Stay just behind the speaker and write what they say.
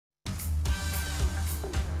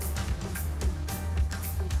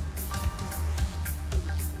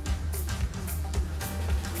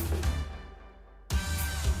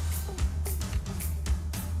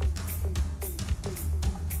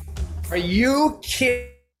Are you kidding?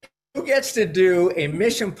 Who gets to do a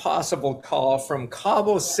Mission Possible call from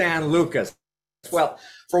Cabo San Lucas? Well,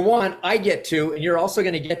 for one, I get to, and you're also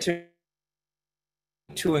going to get to,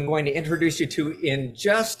 and going to introduce you to in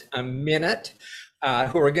just a minute,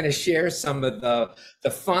 who are going to share some of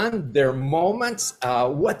the fun, their moments,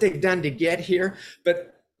 what they've done to get here.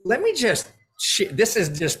 But let me just, this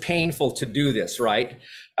is just painful to do this, right,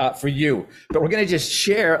 for you. But we're going to just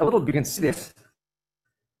share a little bit. You can see this.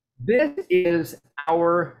 This is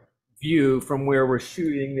our view from where we're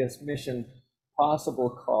shooting this Mission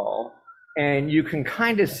Possible call, and you can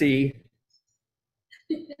kind of see,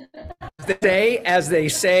 as they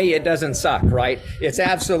say, it doesn't suck, right? It's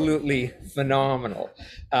absolutely phenomenal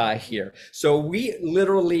here. So we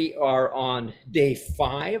literally are on day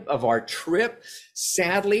 5 of our trip.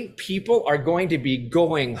 Sadly, people are going to be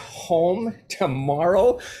going home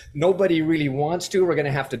tomorrow. Nobody really wants to. We're going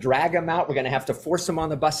to have to drag them out. We're going to have to force them on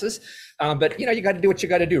the buses. But you know, you got to do what you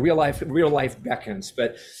got to do. Real life beckons.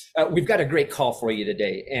 But we've got a great call for you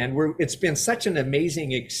today, and it's been such an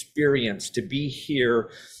amazing experience to be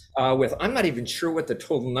here with, I'm not even sure what the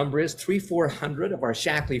total number is, 300-400 of our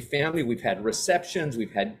Shaklee family. We've had receptions,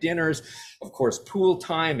 we've had dinners, of course, pool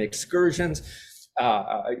time, excursions,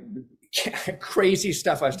 crazy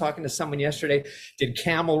stuff. I was talking to someone yesterday, did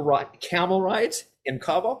camel rides in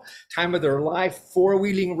Cabo, time of their life,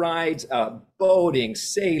 four-wheeling rides, boating,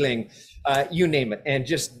 sailing, you name it, and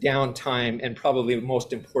just downtime, and probably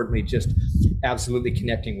most importantly, just absolutely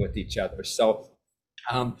connecting with each other. So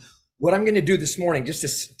what I'm going to do this morning,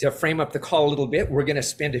 just to frame up the call a little bit, we're going to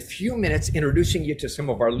spend a few minutes introducing you to some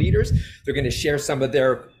of our leaders. They're going to share some of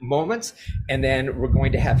their moments, and then we're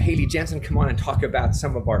going to have Haley Jensen come on and talk about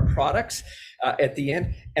some of our products at the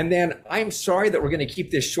end. And then I'm sorry that we're going to keep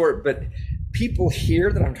this short, but people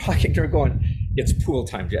here that I'm talking to are going, it's pool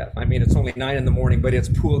time, Jeff. I mean, it's only 9 in the morning, but it's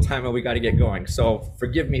pool time and we got to get going. So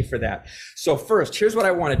forgive me for that. So first, here's what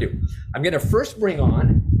I want to do. I'm going to first bring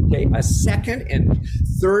on, okay, a second and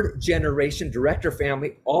third generation director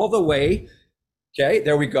family all the way. Okay,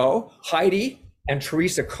 there we go. Heidi and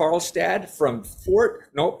Teresa Karlstad from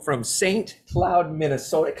St. Cloud,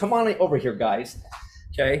 Minnesota. Come on over here, guys.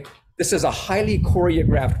 Okay. This is a highly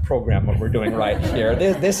choreographed program, what we're doing right here.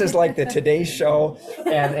 This is like the Today Show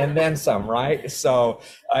and then some, right? So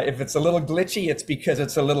if it's a little glitchy, it's because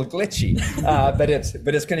it's a little glitchy, but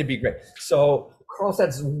it's going to be great. So Carl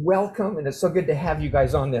says, welcome, and it's so good to have you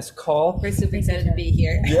guys on this call. We're super excited to be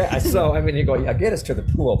here. Yeah, so I mean, you go, yeah, get us to the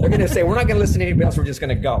pool. They're going to say, we're not going to listen to anybody else, we're just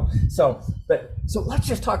going to go. So let's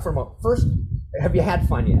just talk for a moment. First, have you had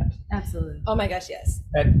fun yet? Absolutely. Oh my gosh, yes.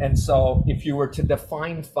 And so if you were to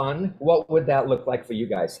define fun, what would that look like for you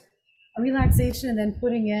guys? A relaxation, and then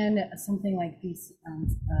putting in something like these.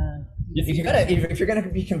 If you're gonna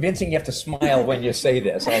be convincing, you have to smile when you say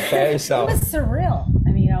this, okay? So it was surreal.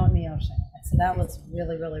 I mean, out in the ocean. So that was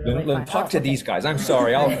really fun. Talk to these guys. I'm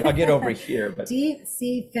sorry, I'll get over here. But deep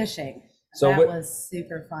sea fishing. So that was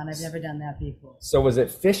super fun. I've never done that before. So was it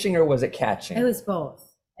fishing or was it catching? It was both.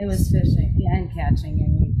 It was fishing and catching,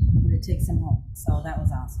 and we would take some home. So that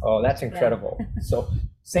was awesome. Oh, that's incredible. Yeah. So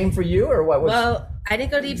same for you, or what was? Well, I didn't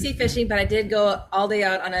go deep sea fishing, but I did go all day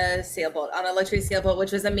out on a sailboat, on a luxury sailboat,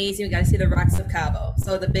 which was amazing. We got to see the rocks of Cabo,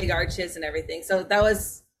 so the big arches and everything. So that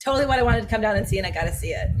was totally what I wanted to come down and see, and I got to see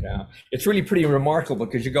it. Yeah, it's really pretty remarkable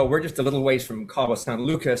because we're just a little ways from Cabo San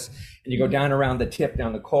Lucas, and you go down around the tip,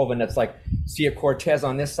 down the cove, and it's like Sea Cortez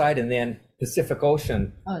on this side, and then Pacific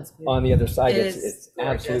Ocean on the other side. It's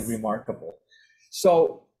absolutely remarkable.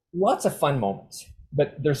 So lots of fun moments,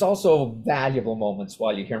 but there's also valuable moments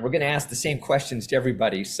while you're here. And we're going to ask the same questions to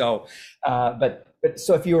everybody. So, but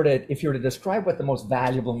so if you were to describe what the most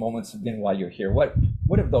valuable moments have been while you're here, what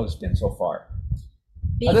have those been so far?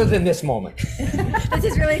 Other than this moment. This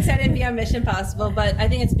is really exciting to be on Mission Possible, but I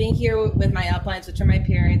think it's being here with my uplines, which are my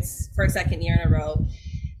parents, for a second year in a row.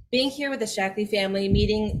 Being here with the Shaklee family,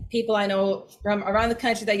 meeting people I know from around the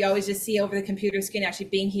country that you always just see over the computer screen, actually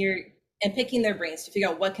being here and picking their brains to figure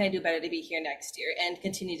out what can I do better to be here next year and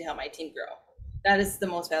continue to help my team grow. That is the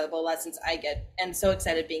most valuable lessons I get, and so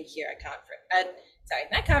excited being here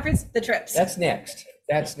the trips. That's next.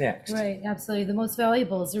 Right, absolutely. The most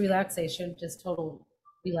valuable is the relaxation, just total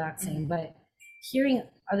relaxing, but hearing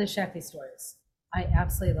other Shaklee stories. I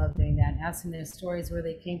absolutely love doing that, asking their stories, where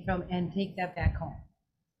they came from, and take that back home.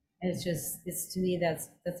 And it's to me, that's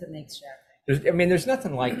what makes Shaklee. There's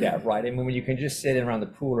nothing like that, right? I mean, when you can just sit around the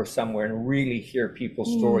pool or somewhere and really hear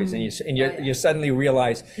people's stories, and you suddenly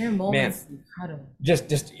realize, man, incredible.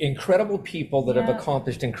 Just incredible people that have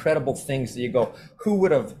accomplished incredible things that you go, who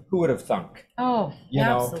would have thunk? Oh,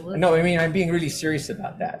 absolutely. No, I mean, I'm being really serious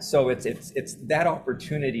about that. So it's that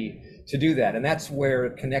opportunity to do that. And that's where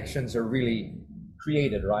connections are really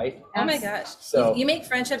created, right? Oh my gosh. So- You make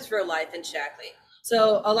friendships for life in Shackley.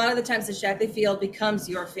 So a lot of the times the Shackley field becomes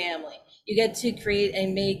your family. You get to create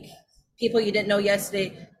and make people you didn't know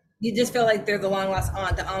yesterday. You just feel like they're the long lost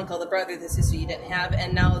aunt, the uncle, the brother, the sister you didn't have,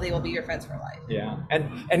 and now they will be your friends for life. Yeah,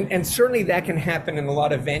 and certainly that can happen in a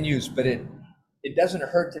lot of venues, but it doesn't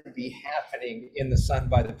hurt to be happening in the sun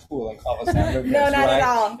by the pool in Cabo San Lucas. No, not right? at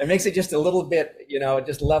all. It makes it just a little bit, it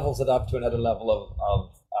just levels it up to another level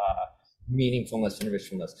of meaningfulness and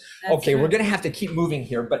richness. That's Okay, right. we're going to have to keep moving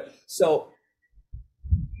here, but so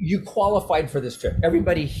you qualified for this trip.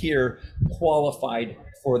 Everybody here qualified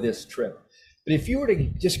for this trip. But if you were to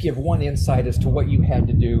just give one insight as to what you had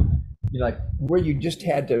to do, like where you just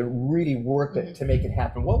had to really work it to make it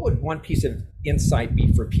happen, what would one piece of insight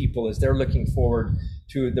be for people as they're looking forward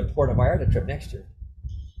to the Puerto Vallarta trip next year?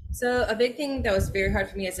 So a big thing that was very hard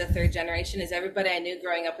for me as a third generation is everybody I knew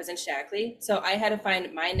growing up was in Shackley. So I had to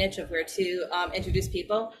find my niche of where to introduce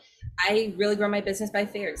people. I really grow my business by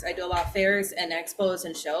fairs. I do a lot of fairs and expos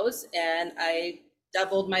and shows, and I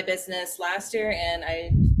doubled my business last year, and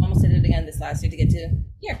I almost did it again this last year to get to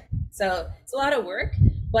here. So it's a lot of work,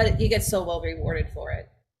 but you get so well rewarded for it.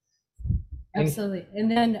 Absolutely.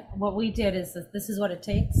 And then what we did is that this is what it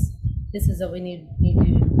takes. This is what we need to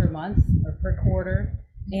do per month or per quarter.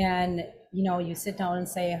 And, you sit down and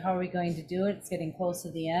say, how are we going to do it? It's getting close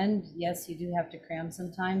to the end. Yes, you do have to cram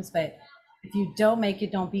sometimes, but if you don't make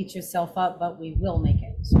it, don't beat yourself up, but we will make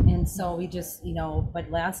it. And so we just, but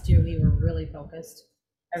last year we were really focused.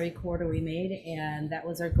 Every quarter we made, and that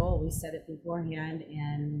was our goal. We set it beforehand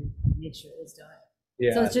and made sure it was done.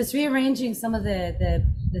 Yeah. So it's just rearranging some of the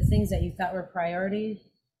things that you thought were priority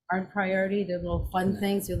aren't priority. They're little fun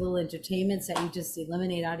things, they're little entertainments that you just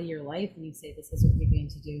eliminate out of your life, and you say, this is what you're going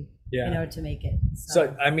to do in order to make it.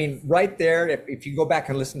 So, I mean, right there, if you go back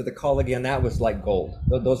and listen to the call again, that was like gold.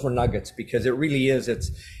 Those were nuggets, because it really is.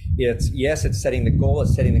 It's yes, it's setting the goal.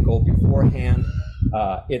 It's setting the goal beforehand.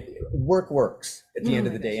 Work works at the end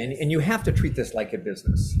of the day, and you have to treat this like a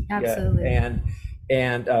business. Absolutely. Yeah,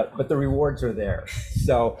 but the rewards are there.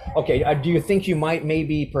 So, okay, do you think you might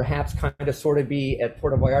maybe perhaps kind of sort of be at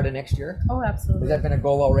Puerto Vallarta next year? Oh, absolutely. Has that been a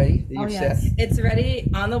goal already that Oh, you've yes. set? It's already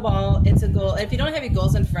on the wall. It's a goal. If you don't have your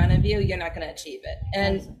goals in front of you, you're not going to achieve it.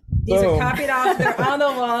 And these Boom. are copied off. They're on the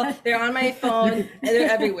wall. They're on my phone. And they're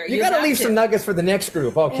everywhere. You got to have leave some nuggets for the next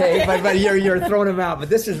group, okay? but you're throwing them out. But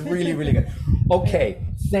this is really, really good. Okay,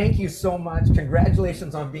 thank you so much.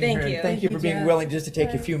 Congratulations on being Thank here. you. And thank you for being Jeff. willing just to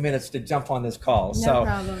take a few minutes to jump on this call. No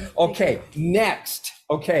problem. Okay, next.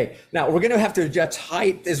 Okay, now we're going to have to adjust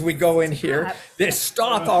height as we go in here.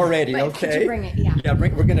 Stop already, Wait, okay? could you bring it? Yeah. Yeah, we're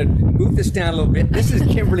going to move this down a little bit. This is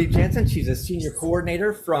Kimberly Jensen. She's a senior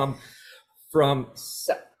coordinator from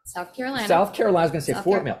South Carolina. South Carolina. I was going to say South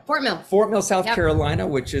Fort Car- Mill. Fort Mill. Fort Mill, South Yep. Carolina,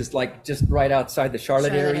 which is like just right outside the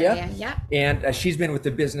Charlotte area. Yeah. And she's been with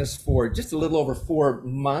the business for just a little over 4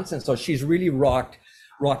 months. And so she's really rocked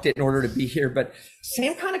it in order to be here. But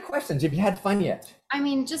same kind of questions. Have you had fun yet? I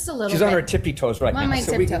mean, just a little She's bit. on her tippy toes right On now. my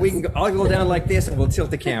So we tiptoes. can go, I'll go down like this and we'll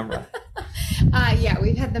tilt the camera. Yeah,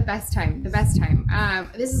 we've had the best time.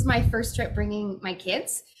 This is my first trip bringing my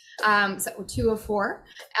kids. So 2 of 4.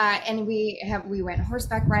 And we went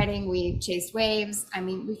horseback riding. We chased waves. I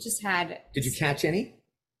mean, we've just had Did you catch any?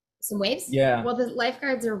 some waves. Yeah. Well, the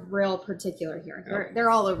lifeguards are real particular here.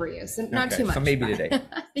 They're all over you. So not Okay, too much. so maybe but- today.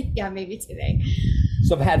 Yeah, maybe today.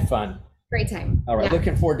 So I've had fun. Great time. All right. Yeah.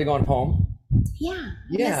 Looking forward to going home. Yeah. I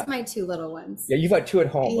Yeah. miss my 2 little ones. Yeah, you've got 2 at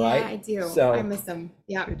home, Yeah, right? I do. So I miss them.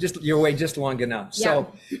 Yeah. just you're away just long enough.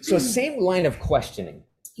 So same line of questioning.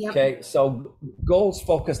 Yep. Okay, so goals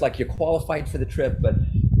focused, like you qualified for the trip, but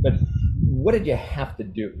what did you have to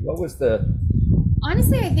do? What was the?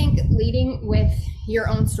 Honestly, I think leading with your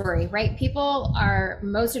own story, right? People are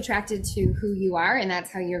most attracted to who you are, and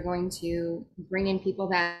that's how you're going to bring in people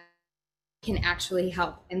that can actually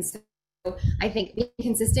help. And so I think being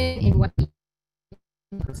consistent in what you do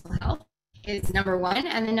in personal health is number 1.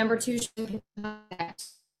 And then number 2, showing people that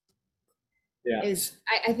Yeah. is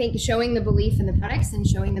I think showing the belief in the products and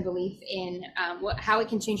showing the belief in how it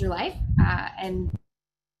can change your life, and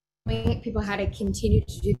showing people how to continue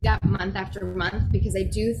to do that month after month, because I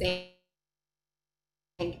do think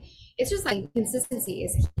it's just like consistency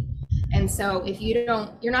is key. And so if you're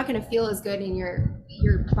not going to feel as good in your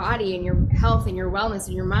body and your health and your wellness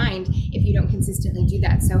and your mind if you don't consistently do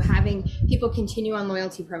that. So having people continue on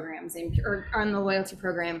loyalty programs or on the loyalty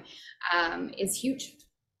program is huge.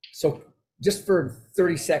 So just for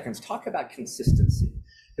 30 seconds, talk about consistency,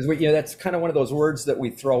 because that's kind of one of those words that we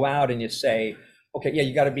throw out and you say, okay, yeah,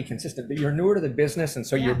 you got to be consistent, but you're newer to the business. And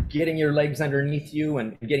so you're getting your legs underneath you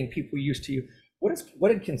and getting people used to you. What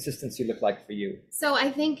did consistency look like for you? So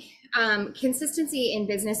I think consistency in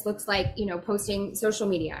business looks like, posting social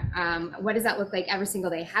media. What does that look like every single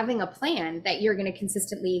day? Having a plan that you're going to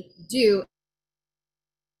consistently do.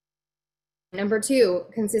 Number two,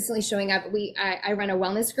 consistently showing up. I run a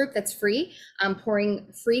wellness group that's free.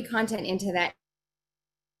 Pouring free content into that,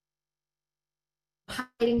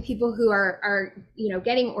 highlighting people who are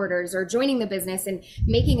getting orders or joining the business and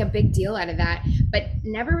making a big deal out of that, but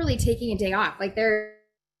never really taking a day off. Like they're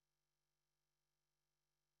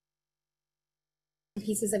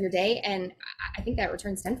pieces of your day, and I think that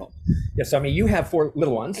returns tenfold. Yes, I mean, you have 4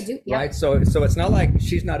 little ones, I do, yeah. right? So it's not like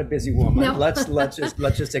she's not a busy woman. No. Let's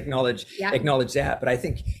just acknowledge that. But I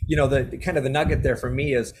think the kind of the nugget there for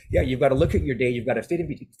me is, you've got to look at your day. You've got to fit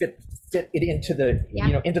it into the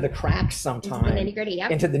into the cracks sometimes, into the nitty gritty,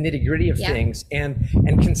 into the nitty gritty of things, and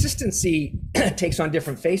consistency takes on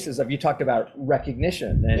different faces. You talked about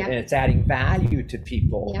recognition, and it's adding value to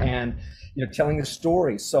people, and telling the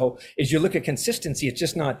story. So as you look at consistency, it's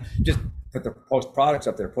just not just put the post products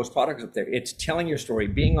up there. It's telling your story,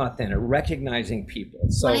 being authentic, recognizing people.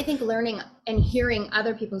 So I think learning and hearing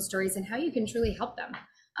other people's stories and how you can truly help them.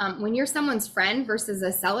 When you're someone's friend versus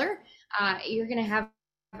a seller, you're going to have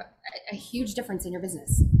a huge difference in your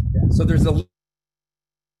business. So there's a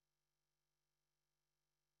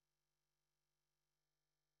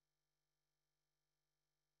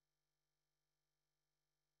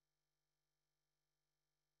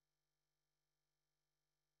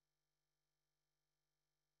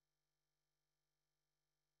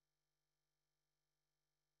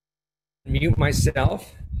mute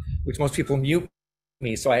myself, which most people mute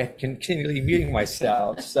me, so I continually muting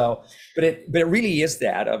myself. So, but it really is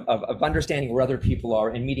that of understanding where other people are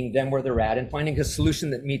and meeting them where they're at and finding a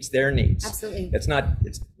solution that meets their needs. Absolutely. It's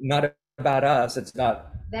not about us. It's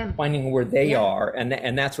about them. Finding where they are,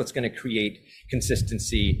 and that's what's going to create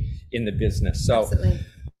consistency in the business. So, absolutely.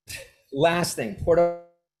 Last thing, Puerto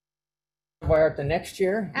Vallarta next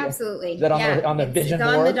year? Absolutely. Is that on the vision board?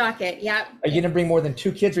 It's on the docket. Yeah. Are you going to bring more than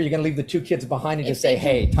 2 kids, or are you going to leave the 2 kids behind and just say,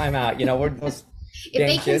 "Hey, time out"? We're those if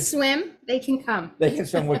they can kids. Swim, they can come. They can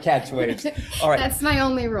swim with catch waves. All right. That's my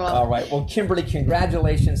only rule. All right. Well, Kimberly,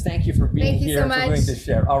 congratulations. Thank you for being Thank you here so and for much. willing to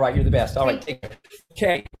share. All right, you're the best. All right, take care.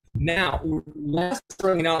 Okay. Now, last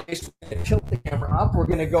certainly not least, we're going to tilt the camera up. We're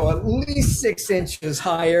going to go at least 6 inches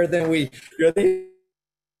higher than we.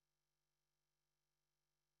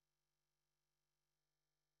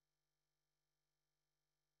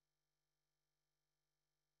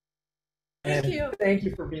 Thank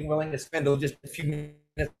you for being willing to spend just a few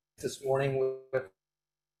minutes this morning with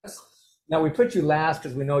us. Now, we put you last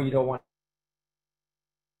because we know you don't want.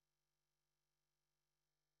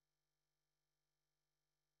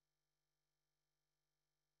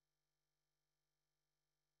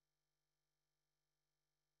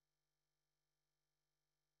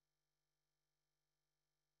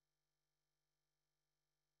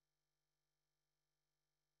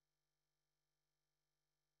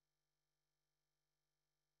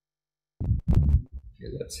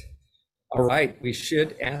 All right, we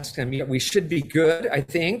should ask them. We should be good, I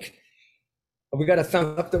think. We got a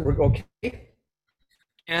thumbs up that we're okay.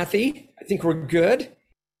 Kathy, I think we're good.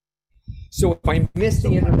 So if I missed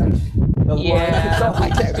the introduction,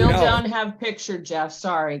 Still don't have picture, Jeff.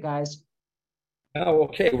 Sorry, guys. Oh,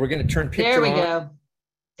 okay. We're going to turn picture There we on. go.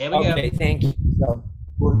 There we go. Okay, thank you. So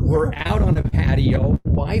we're out on the patio.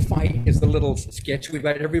 Wi-Fi is a little sketchy. We've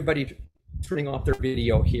got everybody turning off their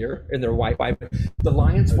video here and their Wi-Fi. The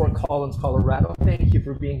Lions Fork Collins, Colorado. Thank you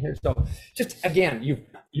for being here. So just again,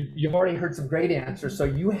 you've already heard some great answers. So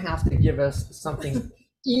you have to give us something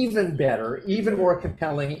even better, even more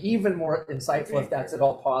compelling, even more insightful, if that's at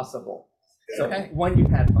all possible. So one, you've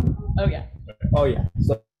had fun. Oh yeah. Oh yeah.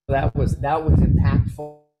 So that was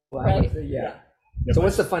impactful. Right. Yeah. So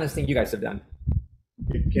what's the funnest thing you guys have done?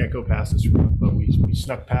 You can't go past this room, but we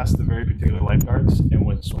snuck past the very particular lifeguards and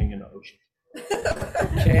went swimming in the ocean.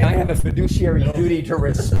 Okay, I have a fiduciary duty to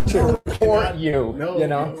report you. No, you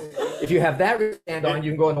know, if you have that stand on,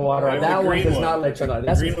 you can go in the water. I have That the one green does one. not let you know.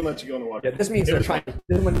 The green one lets you go in the water. Yeah, this means they're trying.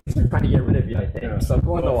 This one means they're trying to get rid of you, I think. Yeah. So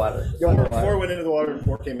go in the water. Go in the water. 4 went into the water and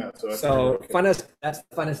 4 came out. So funnest. That's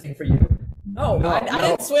the funnest thing for you. No, No, I no.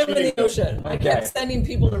 didn't swim in the ocean. I Okay. kept sending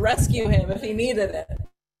people to rescue him if he needed it.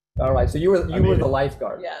 All right. So you were the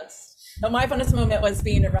lifeguard. Yes. No, my funnest moment was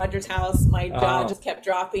being at Roger's house. My jaw Oh. just kept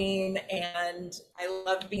dropping, and I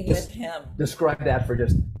loved being with him. Describe that for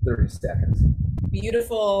just 30 seconds.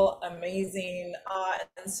 Beautiful, amazing,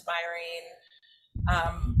 awe-inspiring.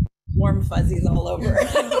 warm fuzzies all over.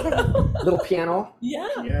 Little piano. Yeah,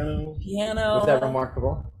 Piano. piano. Was that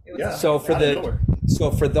remarkable? It was Yeah. So for out of the nowhere.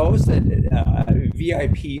 so for those that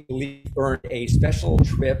VIP earned a special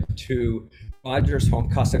trip to Roger's home,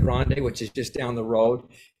 Casa Grande, which is just down the road,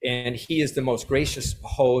 and he is the most gracious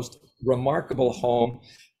host. Remarkable home,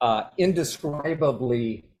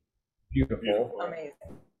 indescribably beautiful.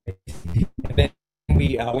 amazing. And then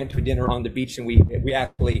we went to dinner on the beach, and we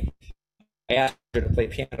actually, I asked her to play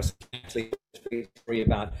piano. So actually, a story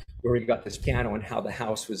about where we got this piano and how the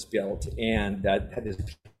house was built, and that this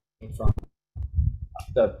came from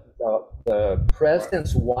the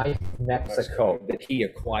president's wife in Mexico that he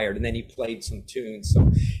acquired, and then he played some tunes.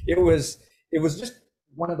 So it was just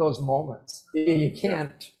one of those moments.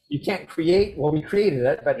 You can't create. Well, we created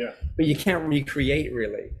it, but Yeah. you can't recreate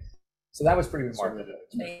really. So that was pretty remarkable.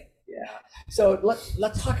 Amazing. Yeah. So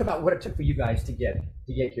let's talk about what it took for you guys to get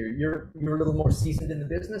here. You're a little more seasoned in the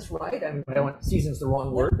business, right? I mean, I don't want season's the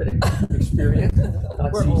wrong word, but experience.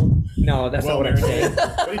 Not We're seasoned. No, that's Well, not what I'm Mary, saying.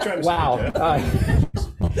 what are you trying to Wow. say,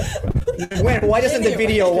 Jeff? Why doesn't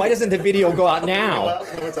the video go out now? Well,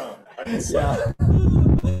 no, it's on. I can see. Yeah.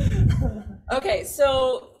 Okay,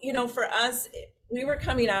 so, for us, we were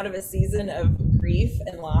coming out of a season of grief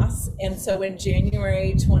and loss. And so when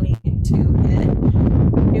January 22 hit,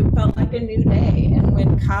 it felt like a new day. And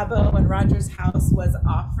when Cabo and Roger's house was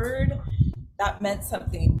offered, that meant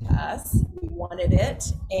something to us. We wanted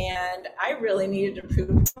it. And I really needed to prove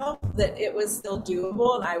myself that it was still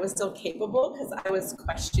doable and I was still capable, because I was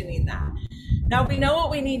questioning that. Now we know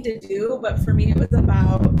what we need to do, but for me, it was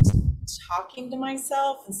about talking to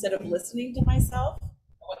myself instead of listening to myself.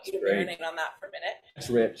 I want you to Great. marinate on that for a minute. That's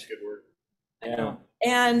rich. Good word. Yeah.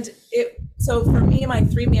 And so for me, my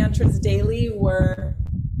 3 mantras daily were,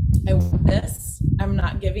 I want this, I'm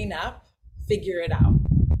not giving up, figure it out.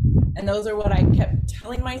 And those are what I kept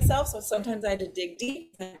telling myself. So sometimes I had to dig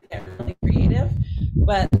deep and get really creative.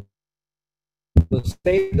 But Let's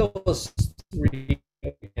say those 3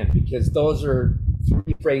 again, because those are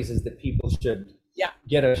 3 phrases that people should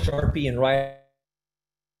get a Sharpie and write.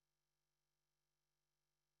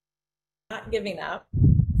 not giving up,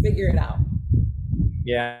 figure it out.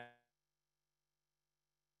 Yeah.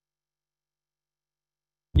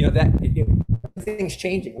 That everything's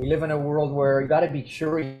changing. We live in a world where you got to be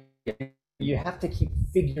curious. You have to keep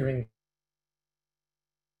figuring.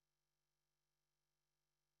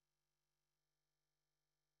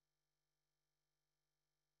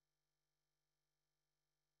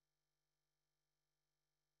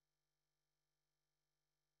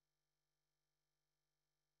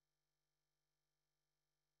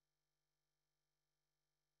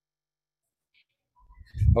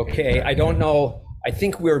 Okay, I don't know. I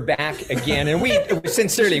think we're back again, and we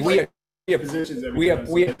sincerely we Positions every time,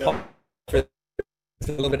 so apologize for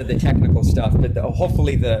a little bit of the technical stuff, but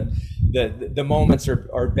hopefully the moments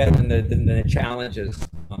are better than the challenges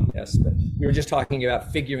on this. But we were just talking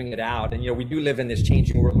about figuring it out, and we do live in this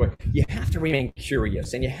changing world where you have to remain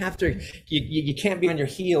curious, and you can't be on your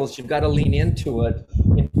heels. You've got to lean into it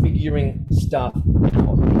in figuring stuff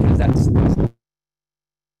out, because that's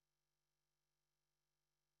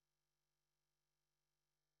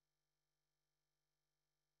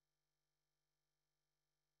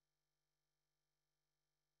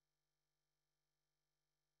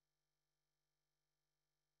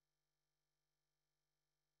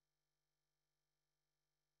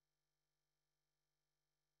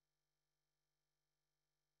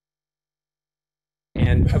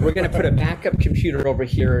and we're going to put a backup computer over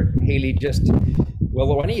here, Haley. Why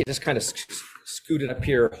don't you just kind of scoot it up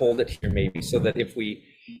here, hold it here maybe, so that if we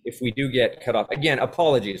do get cut off, again,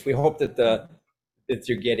 apologies. We hope that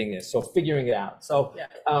you're getting this. So figuring it out. So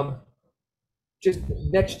just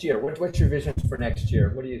next year, what's your vision for next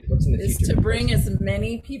year? What's in the Is future? to bring as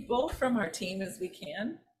many people from our team as we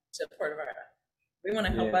can to Puerto Vallarta. We want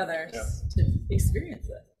to help others to experience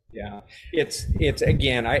it. Yeah, it's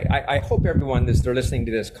again, I hope everyone they're listening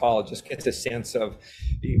to this call just gets a sense of,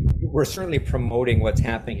 we're certainly promoting what's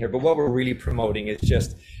happening here, but what we're really promoting is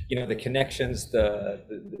just, the connections,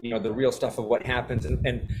 the real stuff of what happens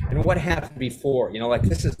and what happened before, like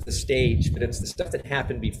this is the stage, but it's the stuff that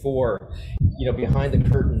happened before, behind the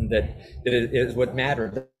curtain that is what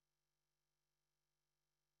mattered.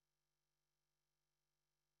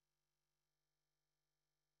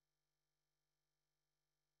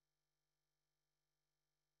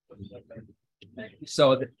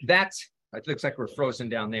 So that's, it looks like we're frozen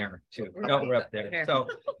down there too. No, we're up there.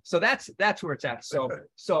 So that's where it's at.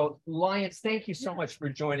 So Lions, thank you so much for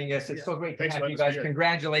joining us. It's so great to Thanks, have you Lions. guys.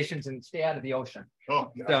 Congratulations, and stay out of the ocean.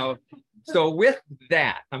 Oh, So So with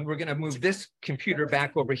that, we're going to move this computer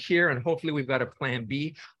back over here, and hopefully we've got a plan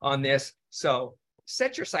B on this. So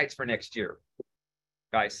set your sights for next year,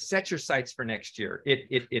 guys. Set your sights for next year.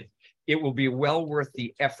 It will be well worth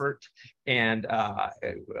the effort, and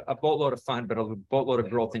a boatload of fun, but a boatload of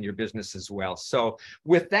growth in your business as well. So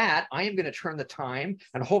with that, I am going to turn the time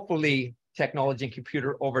and hopefully technology and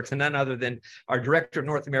computer over to none other than our Director of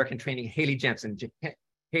North American Training, Haley Jensen.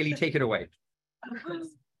 Haley, take it away.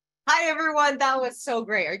 Hi, everyone. That was so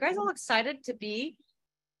great. Are you guys all excited to be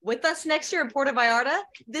with us next year in Puerto Vallarta?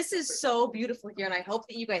 This is so beautiful here, and I hope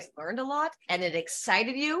that you guys learned a lot and it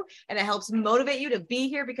excited you and it helps motivate you to be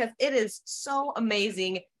here, because it is so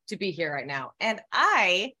amazing to be here right now. And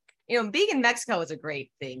being in Mexico is a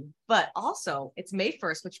great thing, but also it's May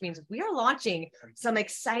 1st, which means we are launching some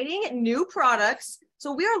exciting new products.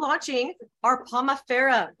 So we are launching our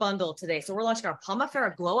Pomifera bundle today. So we're launching our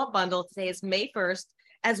Pomifera Glow Up bundle. Today is May 1st,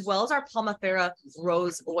 as well as our Pomifera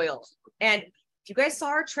Rose Oil. And if you guys saw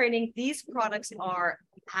our training, these products are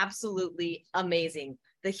absolutely amazing.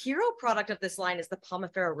 The hero product of this line is the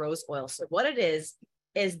Pomifera Rose Oil. So what it is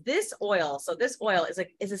this oil. So this oil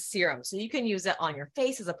is a serum. So you can use it on your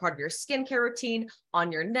face as a part of your skincare routine,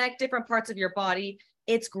 on your neck, different parts of your body.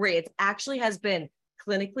 It's great. It actually has been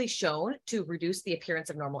clinically shown to reduce the appearance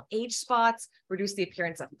of normal age spots, reduce the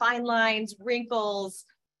appearance of fine lines, wrinkles.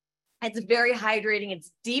 It's very hydrating.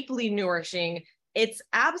 It's deeply nourishing. It's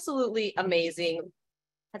absolutely amazing.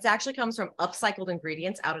 It actually comes from upcycled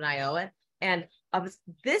ingredients out in Iowa. And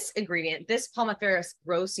this ingredient, this Pomifera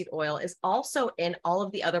Rose Seed Oil, is also in all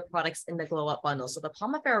of the other products in the Glow Up bundle. So the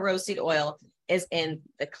Pomifera Rose Seed Oil is in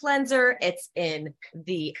the cleanser. It's in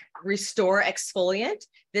the Restore Exfoliant.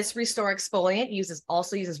 This Restore Exfoliant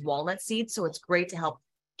also uses walnut seeds. So it's great to help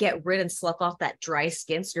get rid and slough off that dry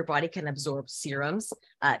skin so your body can absorb serums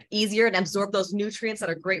easier and absorb those nutrients that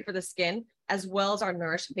are great for the skin, as well as our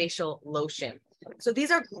Nourish Facial Lotion. So these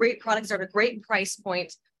are great products. They're at a great price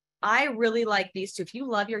point. I really like these too. If you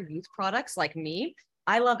love your youth products like me,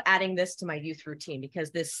 I love adding this to my youth routine,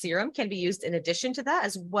 because this serum can be used in addition to that,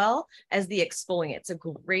 as well as the exfoliant. It's a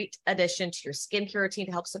great addition to your skincare routine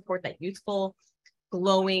to help support that youthful,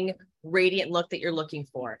 glowing, radiant look that you're looking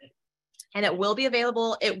for. And it will be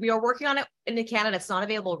available. We are working on it in Canada. It's not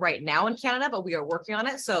available right now in Canada, but we are working on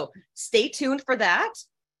it. So stay tuned for that.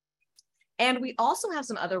 And we also have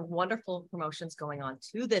some other wonderful promotions going on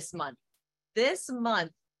too this month. This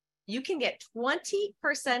month, you can get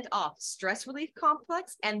 20% off Stress Relief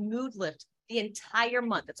Complex and Mood Lift the entire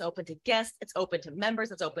month. It's open to guests, it's open to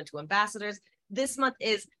members, it's open to ambassadors. This month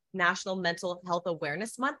is National Mental Health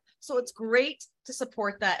Awareness Month. So it's great to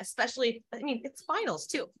support that, especially, it's finals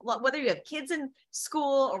too. Whether you have kids in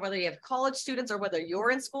school or whether you have college students or whether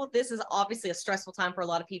you're in school, this is obviously a stressful time for a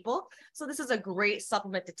lot of people. So this is a great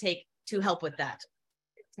supplement to take to help with that.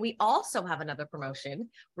 We also have another promotion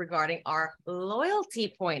regarding our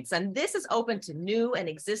loyalty points, and this is open to new and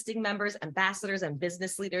existing members, ambassadors, and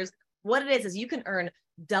business leaders. What it is you can earn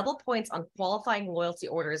double points on qualifying loyalty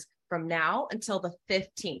orders from now until the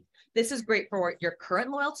 15th. This is great for your current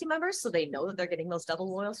loyalty members, so they know that they're getting those double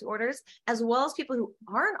loyalty orders, as well as people who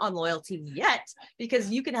aren't on loyalty yet, because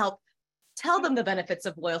you can help tell them the benefits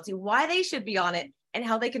of loyalty, why they should be on it, and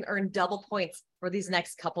how they can earn double points for these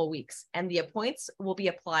next couple weeks. And the points will be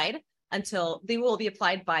applied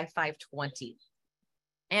by 5/20.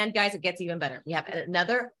 And guys, it gets even better. We have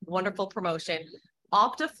another wonderful promotion,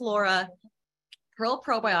 Optiflora Pearl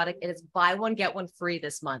Probiotic. It is buy one, get one free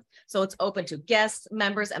this month. So it's open to guests,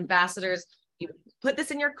 members, ambassadors. You put this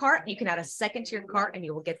in your cart, you can add a second to your cart and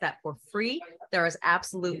you will get that for free. There is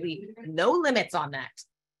absolutely no limits on that.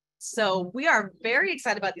 So we are very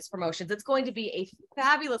excited about these promotions. It's going to be a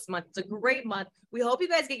fabulous month. It's a great month. We hope you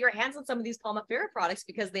guys get your hands on some of these Pomifera products,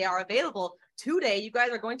 because they are available today. You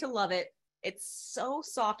guys are going to love it. It's so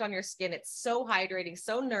soft on your skin. It's so hydrating,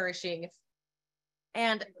 so nourishing.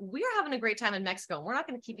 And we are having a great time in Mexico. We're not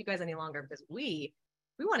going to keep you guys any longer, because we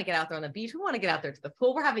want to get out there on the beach. We want to get out there to the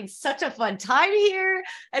pool. We're having such a fun time here.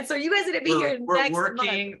 And so you guys are going to be here next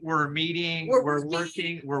month. We're meeting, we're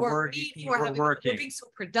working. We're being so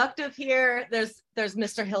productive here. There's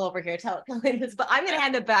Mr. Hill over here telling this, but I'm going to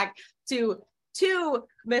hand it back to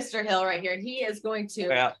Mr. Hill right here. And he is going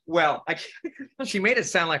to. She made it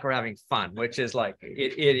sound like we're having fun, which is like,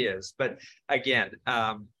 it is. But again,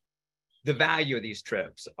 the value of these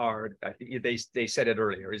trips are, they said it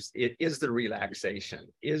earlier, is the relaxation,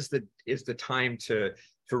 is the time to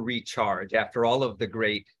recharge after all of the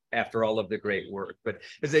great work. But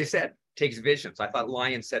as they said, takes visions. I thought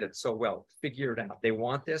Lion said it so well. Figure it out. They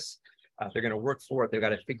want this. They're going to work for it. They've got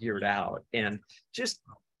to figure it out. And just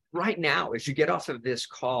right now, as you get off of this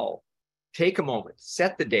call, take a moment,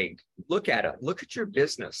 set the date, look at it, look at your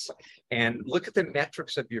business, and look at the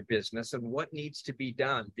metrics of your business and what needs to be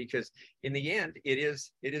done. Because in the end, it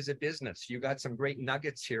is a business. You got some great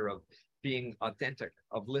nuggets here of being authentic,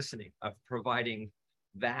 of listening, of providing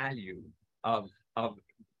value, of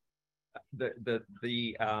the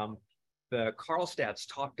Karlstads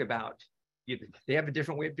talked about. They have a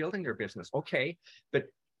different way of building their business. Okay, but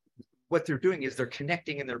what they're doing is they're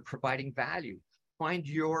connecting and they're providing value. Find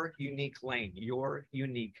your unique lane, your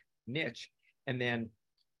unique niche, and then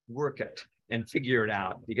work it and figure it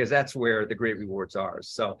out, because that's where the great rewards are.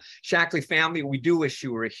 So Shaklee family, we do wish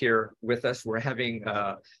you were here with us. We're having,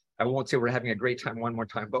 I won't say we're having a great time one more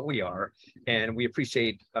time, but we are. And we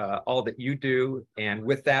appreciate all that you do. And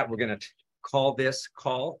with that, we're going to call this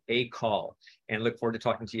call a call, and look forward to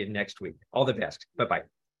talking to you next week. All the best. Bye-bye.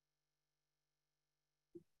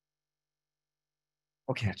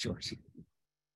 Okay, that's yours.